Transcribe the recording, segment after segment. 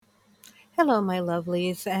Hello, my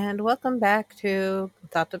lovelies, and welcome back to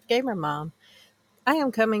Thoughts of Gamer Mom. I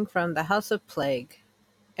am coming from the House of Plague.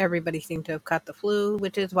 Everybody seemed to have caught the flu,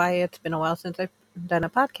 which is why it's been a while since I've done a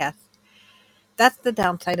podcast. That's the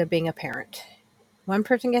downside of being a parent. One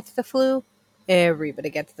person gets the flu, everybody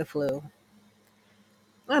gets the flu.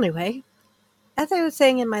 Anyway, as I was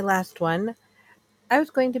saying in my last one, I was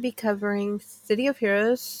going to be covering City of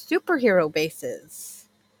Heroes superhero bases.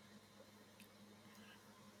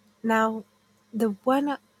 Now, the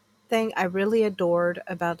one thing I really adored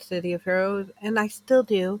about City of Heroes, and I still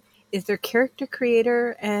do, is their character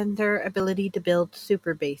creator and their ability to build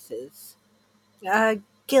super bases. Uh,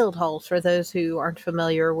 Guild halls, for those who aren't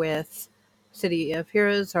familiar with City of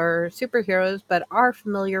Heroes or superheroes, but are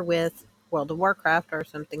familiar with World of Warcraft or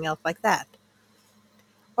something else like that.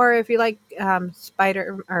 Or if you like or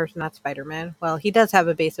not Spider Man, well, he does have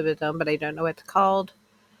a base of his own, but I don't know what it's called.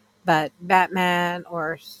 But Batman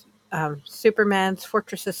or Superman's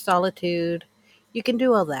Fortress of Solitude, you can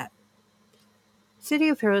do all that. City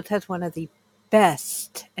of Heroes has one of the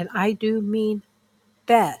best, and I do mean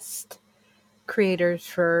best, creators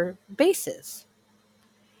for bases.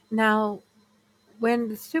 Now,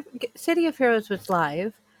 when City of Heroes was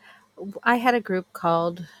live, I had a group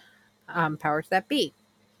called Powers That Be.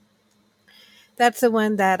 That's the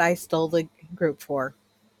one that I stole the group for.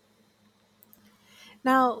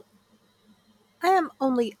 Now, I am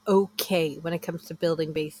only okay when it comes to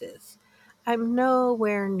building bases. I'm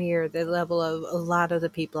nowhere near the level of a lot of the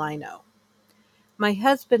people I know. My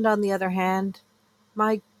husband, on the other hand,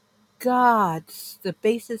 my God, the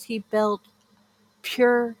bases he built,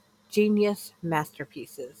 pure genius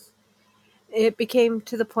masterpieces. It became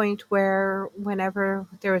to the point where whenever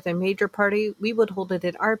there was a major party, we would hold it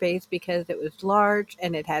at our base because it was large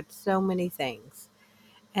and it had so many things.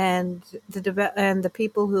 And the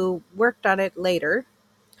people who worked on it later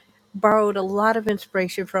borrowed a lot of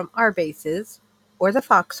inspiration from our bases or the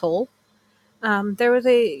foxhole. There was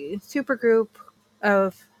a super group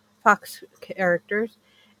of fox characters,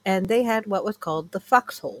 and they had what was called the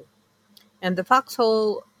foxhole. And the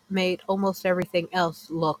foxhole made almost everything else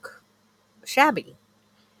look shabby.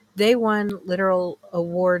 They won literal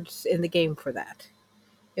awards in the game for that.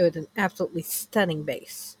 It was an absolutely stunning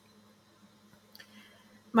base.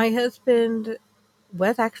 My husband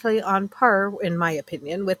was actually on par, in my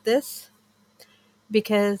opinion, with this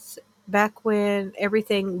because back when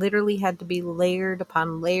everything literally had to be layered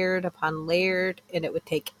upon layered upon layered, and it would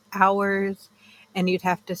take hours, and you'd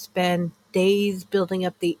have to spend days building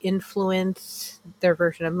up the influence, their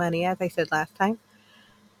version of money, as I said last time,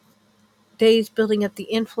 days building up the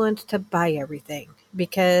influence to buy everything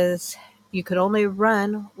because you could only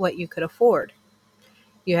run what you could afford.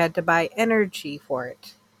 You had to buy energy for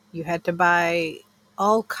it, you had to buy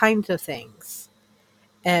all kinds of things,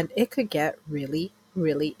 and it could get really,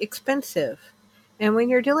 really expensive. And when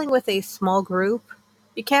you're dealing with a small group,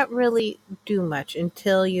 you can't really do much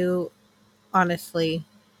until you honestly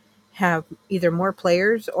have either more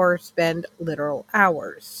players or spend literal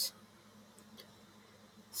hours.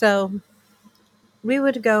 So we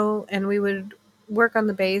would go and we would work on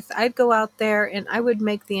the base. I'd go out there and I would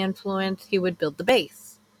make the influence. He would build the base.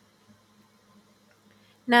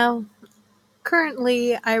 Now,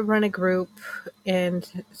 currently, I run a group in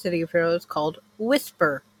City of Heroes called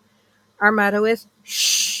Whisper. Our motto is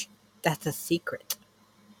shh, that's a secret.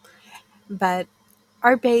 But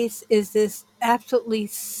our base is this absolutely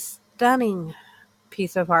stunning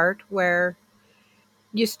piece of art where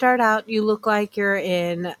you start out, you look like you're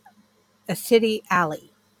in a city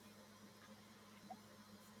alley.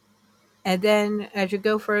 And then as you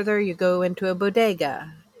go further, you go into a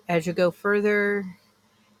bodega. As you go further,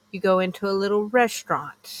 you go into a little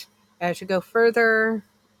restaurant. As you go further,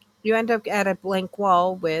 you end up at a blank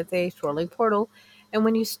wall with a swirling portal. And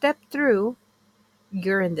when you step through,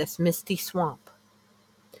 you're in this misty swamp.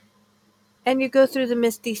 And you go through the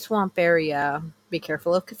misty swamp area. Be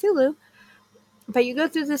careful of Cthulhu. But you go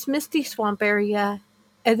through this misty swamp area,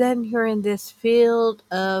 and then you're in this field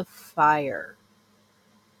of fire.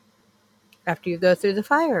 After you go through the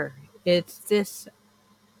fire, it's this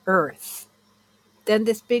earth. Then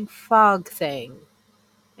this big fog thing.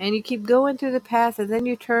 And you keep going through the path, and then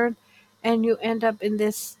you turn, and you end up in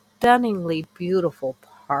this stunningly beautiful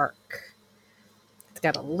park. It's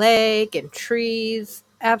got a lake and trees.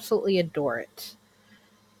 Absolutely adore it.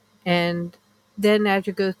 And then as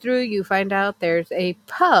you go through, you find out there's a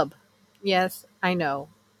pub. Yes, I know.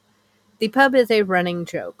 The pub is a running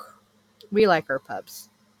joke. We like our pubs.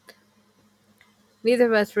 Neither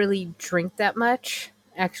of us really drink that much.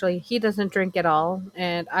 Actually, he doesn't drink at all,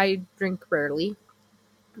 and I drink rarely.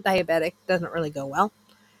 Diabetic doesn't really go well.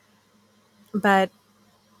 But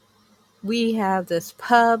we have this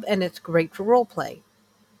pub and it's great for role play.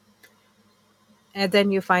 And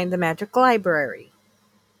then you find the magic library.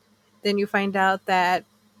 Then you find out that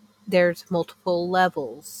there's multiple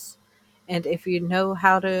levels. And if you know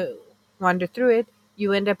how to wander through it,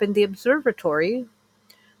 you end up in the observatory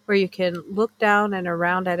where you can look down and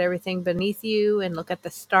around at everything beneath you and look at the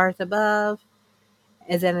stars above.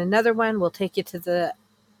 And then another one will take you to the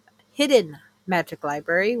hidden magic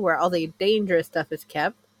library where all the dangerous stuff is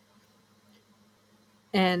kept.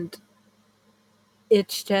 And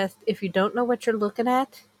it's just, if you don't know what you're looking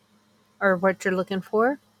at or what you're looking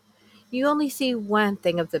for, you only see one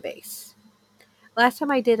thing of the base. Last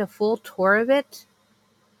time I did a full tour of it,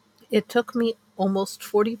 it took me almost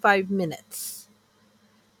 45 minutes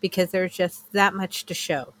because there's just that much to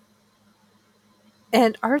show.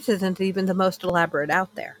 And ours isn't even the most elaborate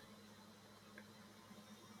out there.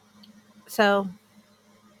 So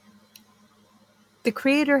the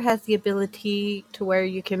creator has the ability to where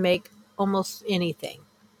you can make almost anything.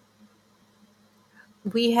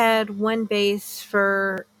 We had one base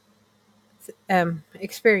for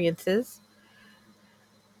experiences.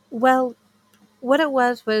 Well, what it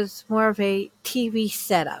was more of a TV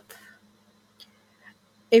setup.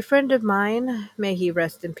 A friend of mine, may he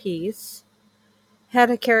rest in peace, had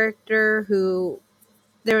a character who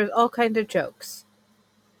there was all kinds of jokes.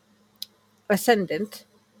 Ascendant,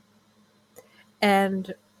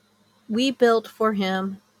 and we built for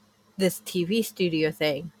him this TV studio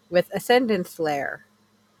thing with Ascendant's Lair.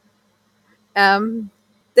 Um,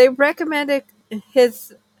 they recommended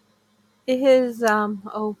his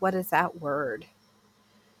oh, what is that word?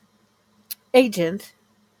 Agent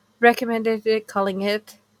recommended it, calling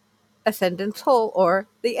it Ascendant's Hole or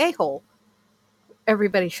the A Hole.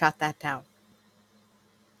 Everybody shot that down.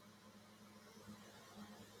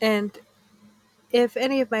 And if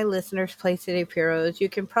any of my listeners play City of Heroes, you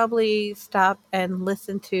can probably stop and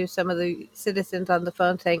listen to some of the citizens on the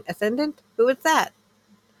phone saying, Ascendant? Who is that?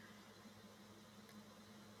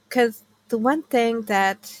 Because the one thing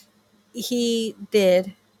that he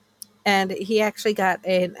did, and he actually got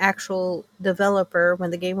an actual developer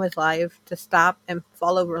when the game was live to stop and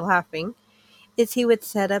fall over laughing, is he would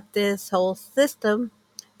set up this whole system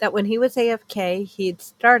that when he was AFK, he'd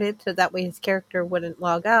start it so that way his character wouldn't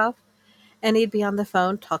log off, and he'd be on the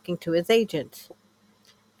phone talking to his agent.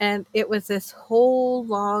 And it was this whole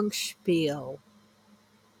long spiel.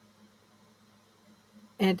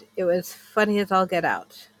 And it was funny as all get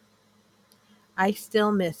out. I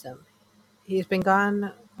still miss him. He's been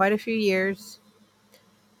gone quite a few years,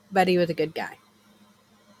 but he was a good guy.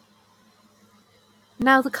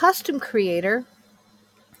 Now, the costume creator,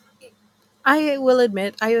 I will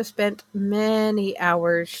admit, I have spent many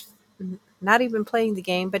hours not even playing the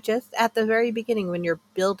game, but just at the very beginning when you're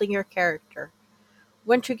building your character.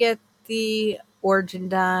 Once you get the origin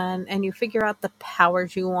done and you figure out the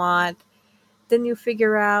powers you want, then you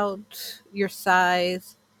figure out your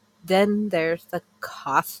size, then there's the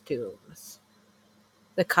costumes.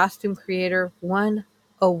 The costume creator won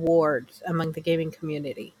awards among the gaming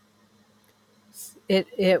community.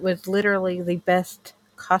 It was literally the best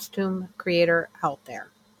costume creator out there.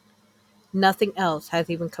 Nothing else has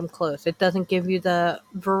even come close. It doesn't give you the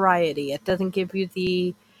variety. It doesn't give you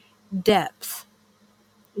the depth.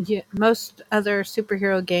 Most other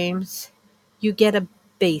superhero games, you get a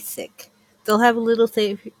basic. They'll have little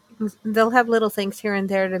things. They'll have little things here and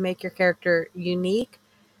there to make your character unique,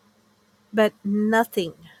 but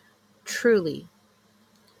nothing truly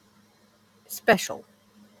special.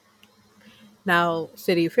 Now,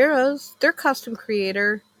 City of Heroes, their costume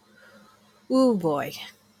creator, ooh boy,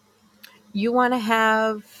 you want to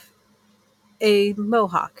have a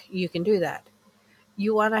mohawk, you can do that.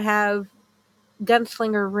 You want to have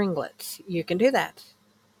gunslinger ringlets, you can do that.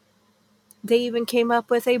 They even came up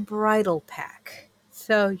with a bridal pack,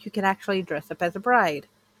 so you can actually dress up as a bride.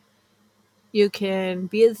 You can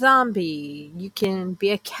be a zombie, you can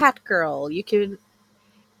be a cat girl, you can,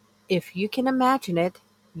 if you can imagine it,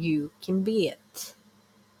 you can be it.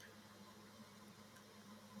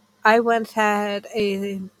 I once had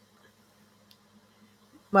a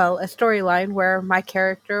storyline where my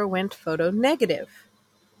character went photo negative.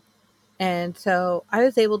 And so I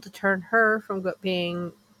was able to turn her from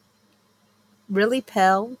being really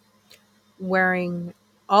pale, wearing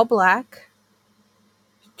all black,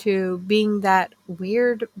 to being that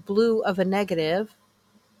weird blue of a negative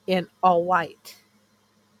in all white.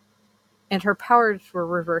 And her powers were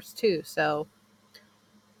reversed too, so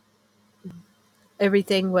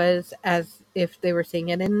everything was as if they were seeing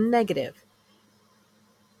it in negative.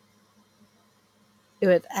 It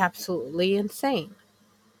was absolutely insane.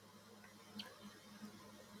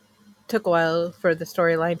 took a while for the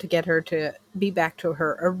storyline to get her to be back to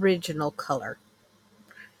her original color.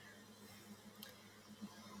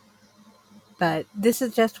 But this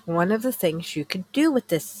is just one of the things you could do with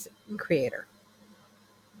this creator.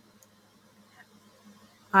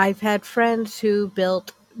 I've had friends who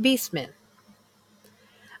built Beastmen.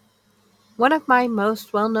 One of my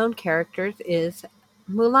most well-known characters is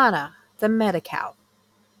Mulana, the Medi-Cow.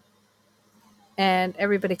 And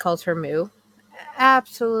everybody calls her Moo.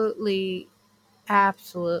 Absolutely,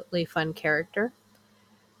 absolutely fun character.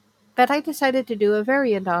 But I decided to do a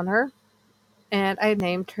variant on her, and I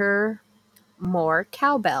named her More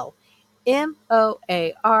Cowbell. Moarcaoblle.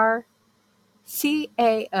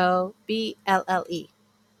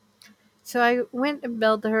 So I went and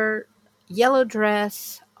built her yellow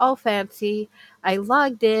dress, all fancy. I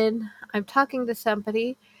logged in, I'm talking to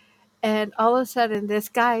somebody, and all of a sudden, this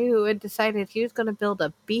guy who had decided he was going to build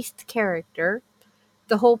a beast character,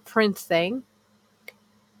 the whole prince thing,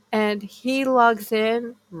 and he logs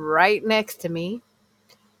in right next to me.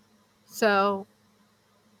 So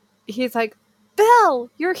he's like, Belle,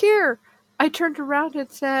 you're here. I turned around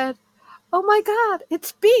and said, oh my God,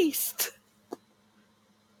 it's Beast.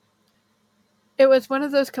 It was one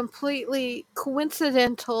of those completely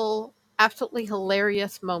coincidental, absolutely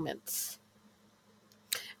hilarious moments.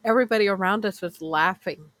 Everybody around us was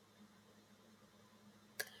laughing.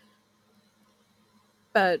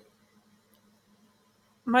 But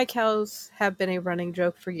my cows have been a running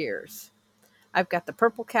joke for years. I've got the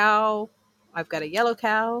purple cow. I've got a yellow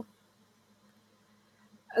cow.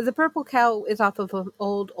 The purple cow is off of an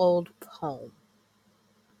old poem.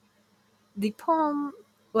 The poem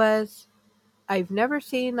was, I've never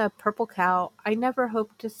seen a purple cow. I never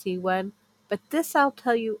hoped to see one. But this I'll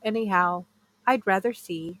tell you anyhow. I'd rather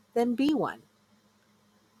see than be one.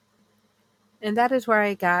 And that is where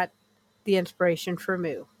I got the inspiration for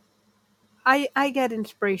Moo. I get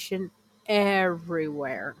inspiration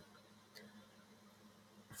everywhere.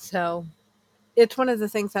 So it's one of the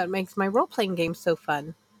things that makes my role-playing game so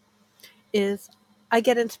fun is I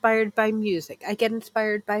get inspired by music. I get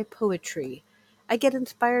inspired by poetry. I get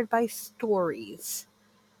inspired by stories.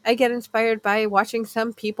 I get inspired by watching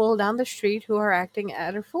some people down the street who are acting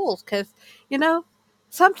utter fools. Because, you know,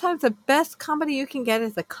 sometimes the best comedy you can get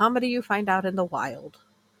is the comedy you find out in the wild.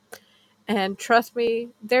 And trust me,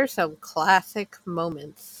 there's some classic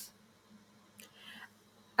moments.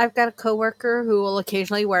 I've got a coworker who will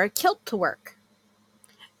occasionally wear a kilt to work.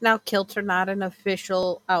 Now, kilts are not an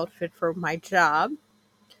official outfit for my job,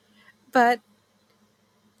 but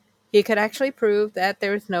he could actually prove that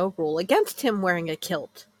there is no rule against him wearing a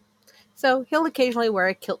kilt. So he'll occasionally wear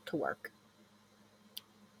a kilt to work.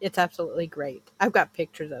 It's absolutely great. I've got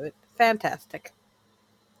pictures of it. Fantastic.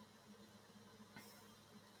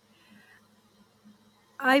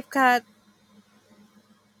 I've got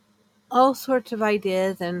all sorts of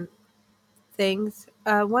ideas and things.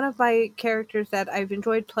 One of my characters that I've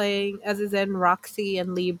enjoyed playing, other than Roxy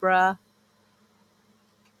and Libra,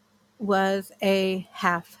 was a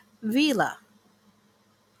half Vila.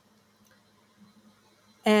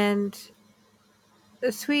 And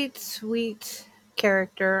a sweet, sweet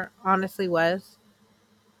character, honestly was.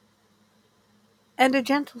 And a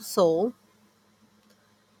gentle soul.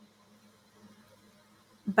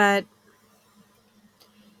 But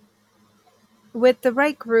with the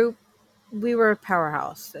right group, we were a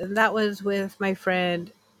powerhouse. And that was with my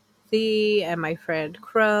friend Thee and my friend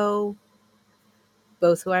Crow,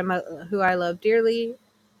 both who I love dearly.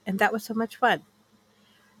 And that was so much fun.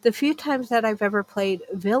 The few times that I've ever played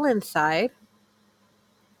villain side,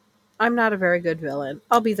 I'm not a very good villain.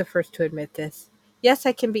 I'll be the first to admit this. Yes,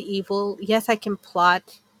 I can be evil. Yes, I can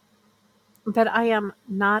plot. But I am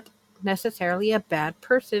not necessarily a bad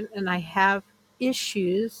person, and I have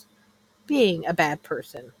issues being a bad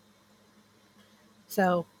person.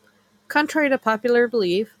 So, contrary to popular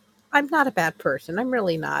belief, I'm not a bad person. I'm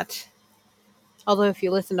really not. Although, if you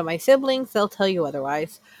listen to my siblings, they'll tell you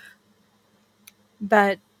otherwise.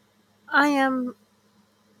 But I am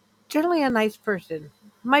generally a nice person.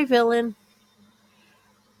 My villain,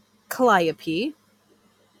 Calliope.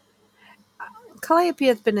 Calliope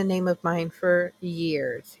has been a name of mine for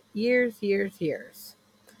years. Years, years, years.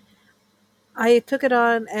 I took it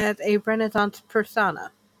on as a Renaissance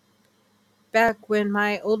persona. Back when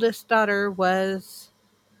my oldest daughter was,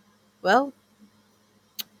 well,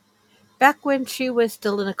 back when she was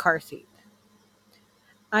still in a car seat.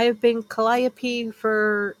 I have been Calliope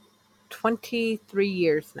for 23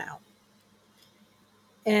 years now.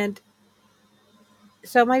 And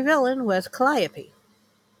so my villain was Calliope.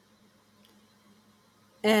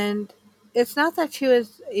 And it's not that she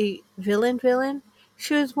was a villain.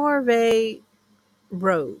 She was more of a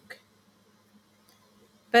rogue,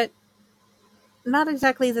 but not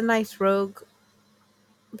exactly the nice rogue,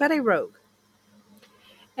 but a rogue.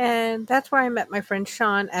 And that's where I met my friend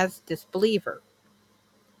Sean as Disbeliever.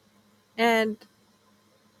 And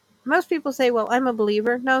most people say, well, I'm a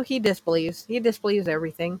believer. No, he disbelieves. He disbelieves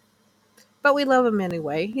everything. But we love him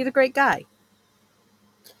anyway. He's a great guy.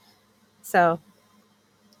 So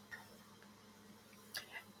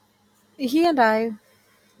he and I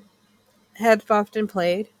had often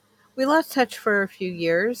played. We lost touch for a few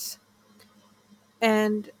years.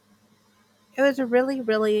 And it was a really,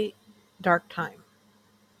 really dark time.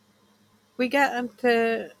 We got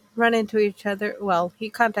to run into each other. Well, he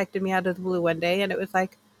contacted me out of the blue one day, and it was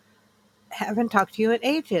like, haven't talked to you in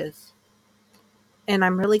ages. And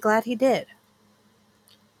I'm really glad he did,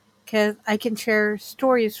 because I can share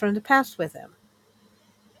stories from the past with him.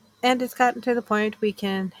 And it's gotten to the point we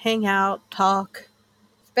can hang out, talk,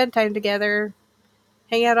 spend time together,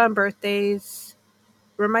 hang out on birthdays,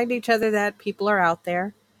 remind each other that people are out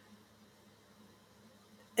there.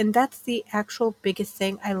 And that's the actual biggest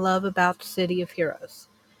thing I love about City of Heroes.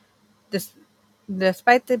 This,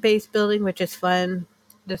 despite the base building, which is fun,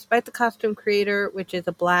 despite the costume creator, which is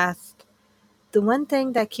a blast, the one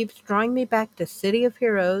thing that keeps drawing me back to City of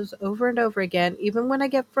Heroes over and over again, even when I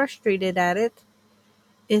get frustrated at it,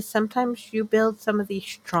 is sometimes you build some of the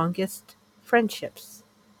strongest friendships.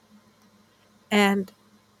 And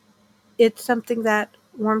it's something that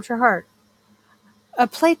warms your heart. A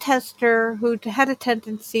playtester who had a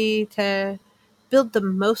tendency to build the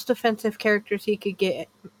most offensive characters he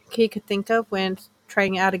could think of when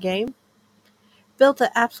trying out a game, built an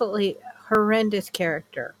absolutely horrendous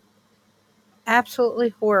character.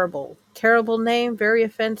 Absolutely horrible. Terrible name, very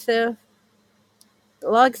offensive.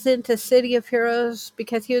 Logs into City of Heroes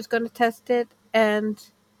because he was going to test it, and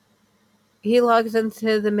he logs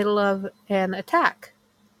into the middle of an attack.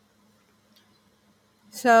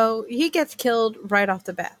 So he gets killed right off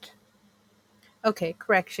the bat. Okay,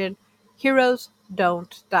 correction. Heroes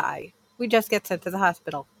don't die. We just get sent to the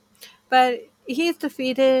hospital. But he's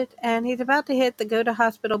defeated, and he's about to hit the go to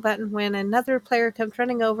hospital button when another player comes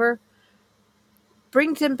running over,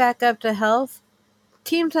 brings him back up to health,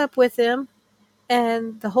 teams up with him,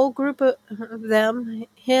 and the whole group of them,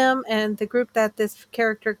 him and the group that this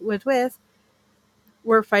character was with,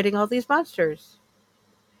 were fighting all these monsters.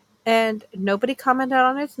 And nobody commented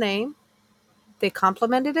on his name. They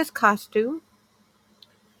complimented his costume.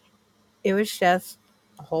 It was just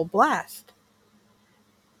a whole blast.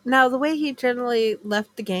 Now, the way he generally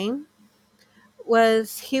left the game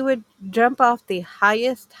was he would jump off the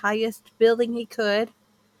highest building he could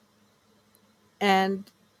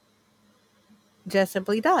and just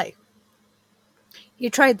simply die. He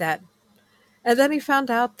tried that. And then he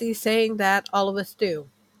found out the saying that all of us do.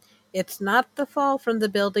 It's not the fall from the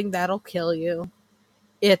building that'll kill you.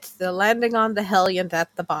 It's the landing on the hellions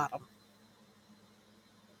at the bottom.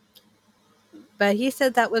 But he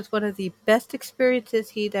said that was one of the best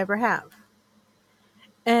experiences he'd ever have.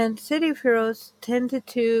 And City of Heroes tended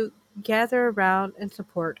to gather around and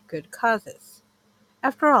support good causes.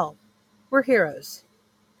 After all, we're heroes.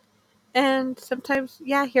 And sometimes,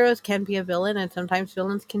 yeah, heroes can be a villain, and sometimes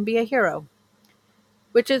villains can be a hero.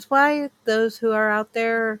 Which is why those who are out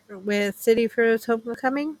there with City of Heroes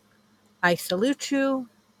Homecoming, I salute you.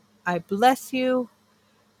 I bless you.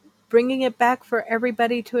 Bringing it back for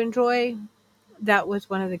everybody to enjoy, that was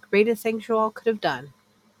one of the greatest things you all could have done.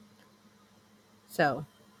 So,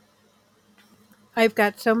 I've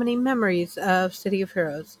got so many memories of City of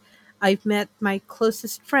Heroes. I've met my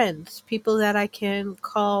closest friends, people that I can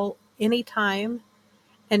call anytime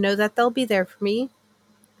and know that they'll be there for me.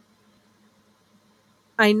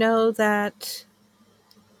 I know that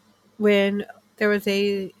when there was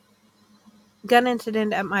a gun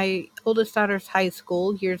incident at my oldest daughter's high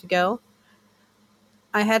school years ago,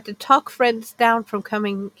 I had to talk friends down from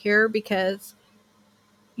coming here because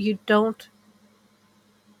you don't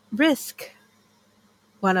risk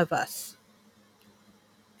one of us.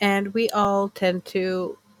 And we all tend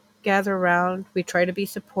to gather around. We try to be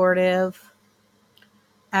supportive.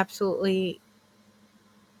 Absolutely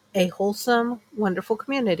a wholesome, wonderful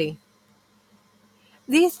community.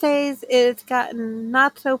 These days, it's gotten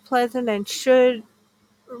not so pleasant and should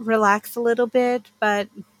relax a little bit, but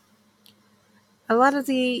a lot of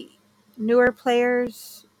the newer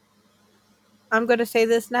players, I'm going to say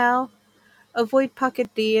this now, avoid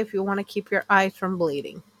Pocket D if you want to keep your eyes from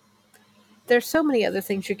bleeding. There's so many other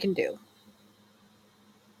things you can do.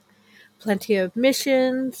 Plenty of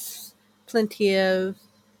missions, plenty of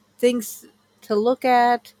things to look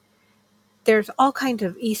at. There's all kinds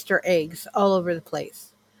of Easter eggs all over the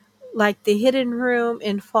place, like the hidden room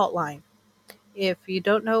in Fault Line. If you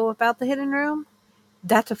don't know about the hidden room,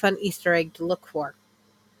 that's a fun Easter egg to look for.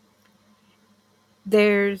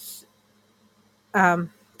 There's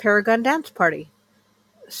Paragon Dance Party.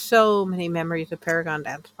 So many memories of Paragon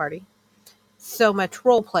Dance Party. So much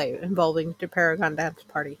role play involving the Paragon Dance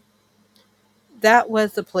Party. That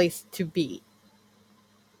was the place to be.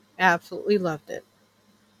 Absolutely loved it.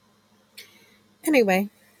 Anyway,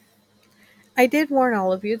 I did warn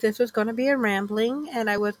all of you this was going to be a rambling, and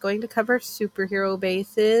I was going to cover superhero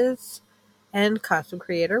bases and costume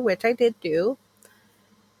creator, which I did do.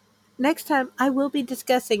 Next time, I will be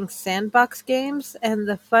discussing sandbox games and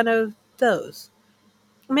the fun of those,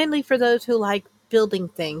 mainly for those who like building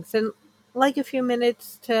things and like a few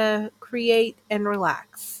minutes to create and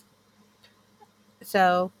relax.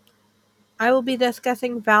 So, I will be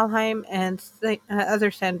discussing Valheim and other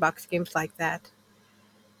sandbox games like that.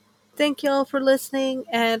 Thank you all for listening,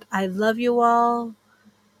 and I love you all.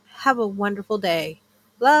 Have a wonderful day.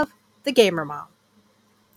 Love, the Gamer Mom.